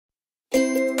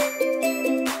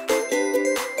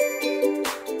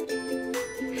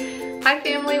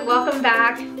family, welcome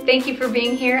back. Thank you for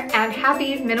being here and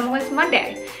happy Minimalist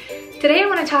Monday. Today I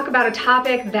want to talk about a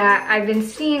topic that I've been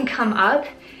seeing come up,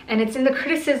 and it's in the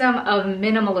criticism of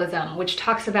minimalism, which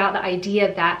talks about the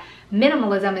idea that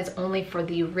minimalism is only for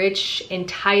the rich,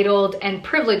 entitled, and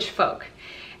privileged folk.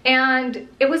 And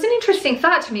it was an interesting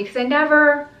thought to me because I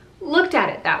never looked at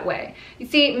it that way. You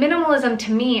see, minimalism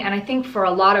to me, and I think for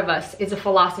a lot of us, is a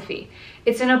philosophy.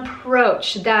 It's an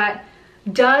approach that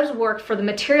does work for the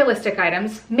materialistic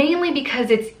items, mainly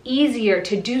because it's easier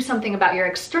to do something about your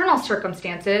external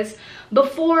circumstances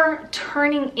before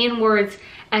turning inwards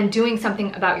and doing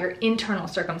something about your internal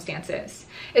circumstances.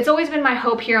 It's always been my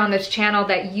hope here on this channel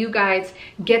that you guys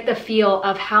get the feel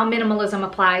of how minimalism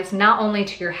applies not only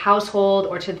to your household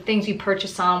or to the things you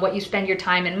purchase on, what you spend your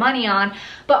time and money on,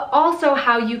 but also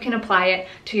how you can apply it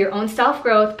to your own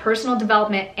self-growth, personal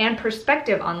development, and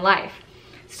perspective on life.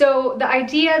 So the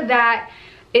idea that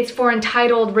it's for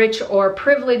entitled, rich, or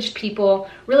privileged people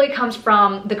really comes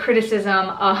from the criticism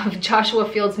of Joshua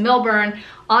Fields Millburn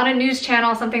on a news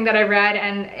channel, something that I read,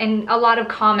 and a lot of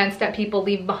comments that people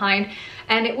leave behind.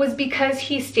 And it was because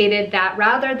he stated that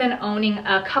rather than owning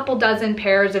a couple dozen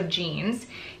pairs of jeans,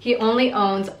 he only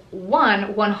owns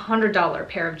one $100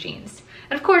 pair of jeans.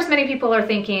 And of course, many people are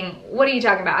thinking, what are you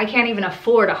talking about? I can't even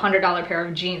afford a $100 pair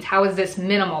of jeans. How is this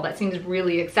minimal? That seems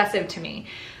really excessive to me.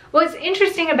 What's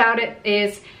interesting about it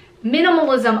is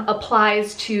minimalism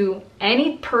applies to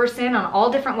any person on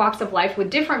all different walks of life with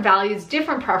different values,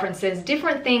 different preferences,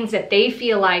 different things that they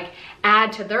feel like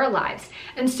add to their lives.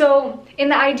 And so in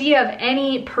the idea of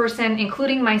any person,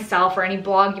 including myself, or any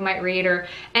blog you might read, or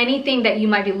anything that you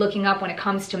might be looking up when it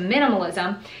comes to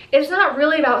minimalism, it's not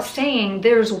really about saying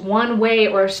there's one way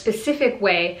or a specific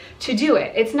way to do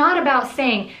it. It's not about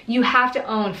saying you have to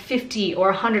own 50 or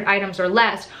 100 items or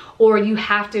less, or you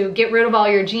have to get rid of all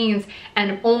your jeans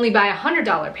and only buy a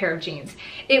 $100 pair of jeans.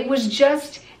 It was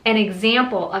just an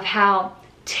example of how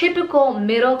typical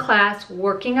middle-class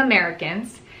working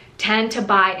Americans tend to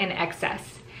buy in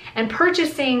excess. And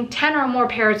purchasing 10 or more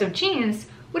pairs of jeans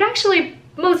would actually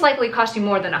most likely cost you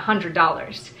more than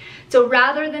 $100. So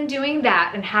rather than doing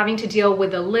that and having to deal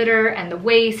with the litter and the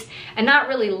waste and not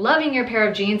really loving your pair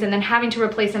of jeans and then having to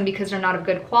replace them because they're not of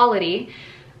good quality,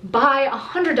 buy a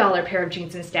 $100 pair of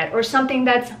jeans instead, or something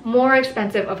that's more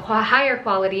expensive, of higher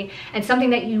quality, and something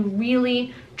that you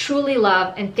really truly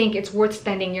love and think it's worth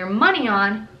spending your money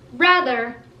on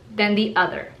rather than the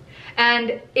other.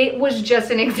 And it was just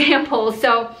an example.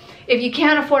 So if you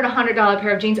can't afford a $100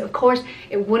 pair of jeans, of course,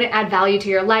 it wouldn't add value to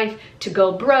your life to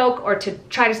go broke or to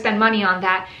try to spend money on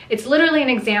that. It's literally an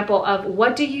example of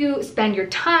what do you spend your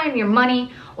time, your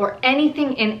money, or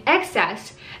anything in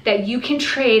excess that you can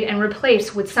trade and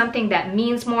replace with something that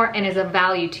means more and is of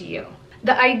value to you.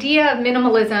 The idea of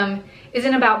minimalism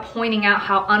isn't about pointing out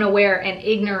how unaware and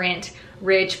ignorant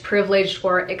rich, privileged,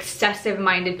 or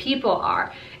excessive-minded people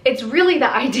are. It's really the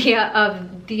idea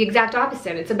of the exact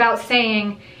opposite. It's about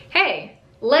saying, hey,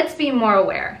 let's be more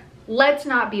aware. Let's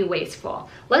not be wasteful.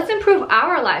 Let's improve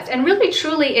our lives. And really,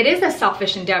 truly, it is a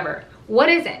selfish endeavor. What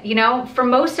isn't? You know, for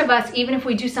most of us, even if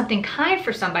we do something kind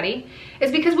for somebody,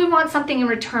 it's because we want something in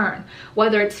return,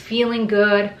 whether it's feeling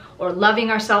good or loving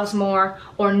ourselves more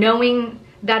or knowing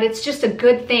that it's just a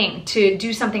good thing to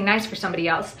do something nice for somebody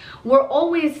else. We're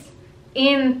always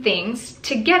in things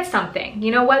to get something,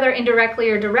 you know, whether indirectly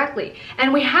or directly.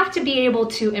 And we have to be able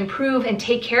to improve and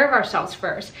take care of ourselves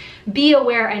first, be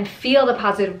aware and feel the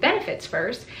positive benefits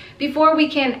first, before we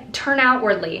can turn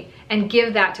outwardly and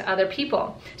give that to other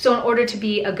people. So in order to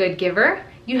be a good giver,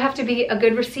 you have to be a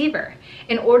good receiver.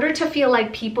 In order to feel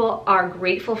like people are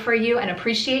grateful for you and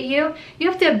appreciate you, you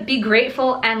have to be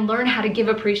grateful and learn how to give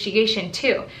appreciation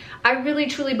too. I really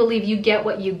truly believe you get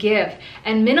what you give.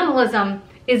 And minimalism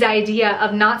is the idea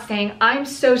of not saying, I'm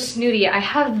so snooty, I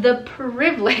have the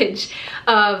privilege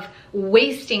of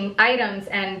wasting items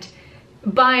and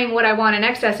buying what I want in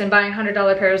excess and buying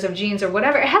 $100 pairs of jeans or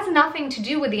whatever. It has nothing to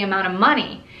do with the amount of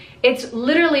money. It's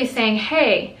literally saying,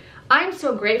 hey, I'm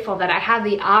so grateful that I have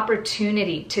the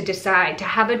opportunity to decide, to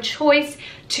have a choice,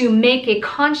 to make a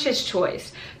conscious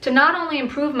choice, to not only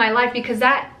improve my life, because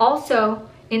that also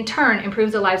in turn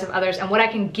improves the lives of others and what I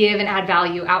can give and add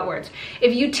value outwards.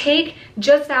 If you take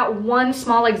just that one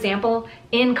small example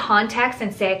in context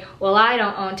and say, well, I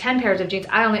don't own 10 pairs of jeans,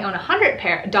 I only own a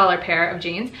 $100 pair of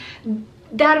jeans,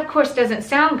 that of course doesn't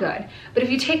sound good. But if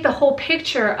you take the whole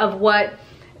picture of what,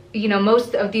 you know,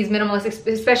 most of these minimalists,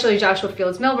 especially Joshua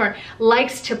Fields Millburn,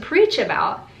 likes to preach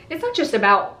about, it's not just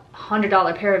about a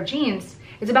 $100 pair of jeans.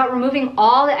 It's about removing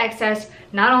all the excess,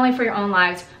 not only for your own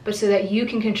lives, but so that you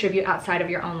can contribute outside of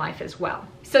your own life as well.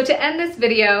 So to end this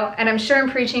video, and I'm sure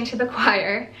I'm preaching to the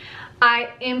choir,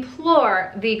 I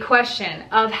implore the question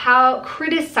of how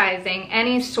criticizing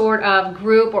any sort of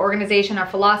group or organization or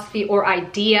philosophy or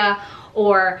idea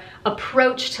or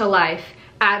approach to life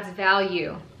adds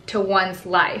value to one's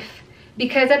life.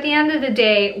 Because at the end of the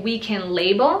day, we can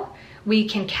label, we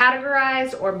can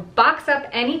categorize or box up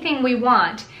anything we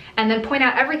want and then point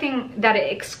out everything that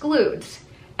it excludes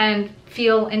and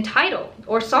feel entitled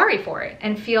or sorry for it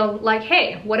and feel like,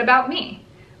 hey, what about me?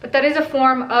 But that is a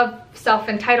form of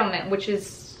self-entitlement, which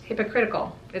is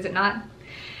hypocritical, is it not?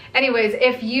 Anyways,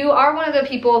 if you are one of the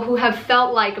people who have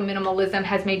felt like minimalism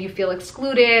has made you feel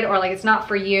excluded or like it's not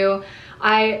for you,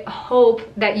 I hope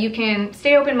that you can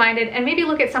stay open-minded and maybe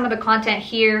look at some of the content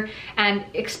here and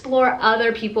explore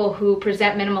other people who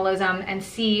present minimalism and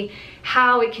see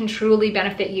how it can truly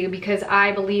benefit you, because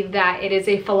I believe that it is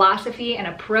a philosophy and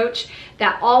approach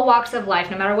that all walks of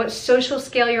life, no matter what social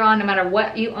scale you're on, no matter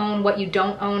what you own, what you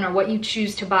don't own, or what you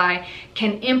choose to buy,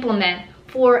 can implement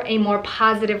for a more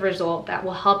positive result that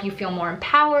will help you feel more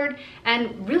empowered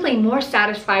and really more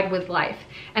satisfied with life.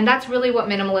 And that's really what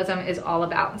minimalism is all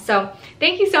about. So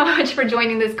thank you so much for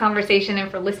joining this conversation and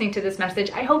for listening to this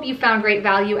message. I hope you found great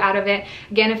value out of it.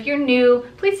 Again, if you're new,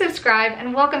 please subscribe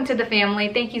and welcome to the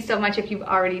family. Thank you so much if you've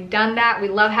already done that. We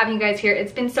love having you guys here.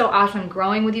 It's been so awesome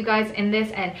growing with you guys in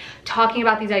this and talking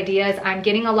about these ideas. I'm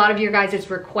getting a lot of your guys'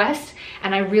 requests,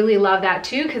 and I really love that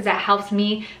too, because that helps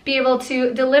me be able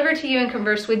to deliver to you and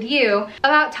converse with you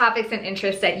about topics and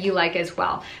interests that you like as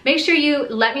well. Make sure you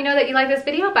let me know that you like this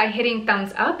video by hitting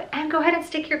thumbs up, and go ahead and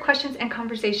stick your questions and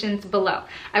conversations below.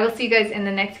 I will see you guys in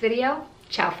the next video.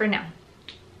 Ciao for now.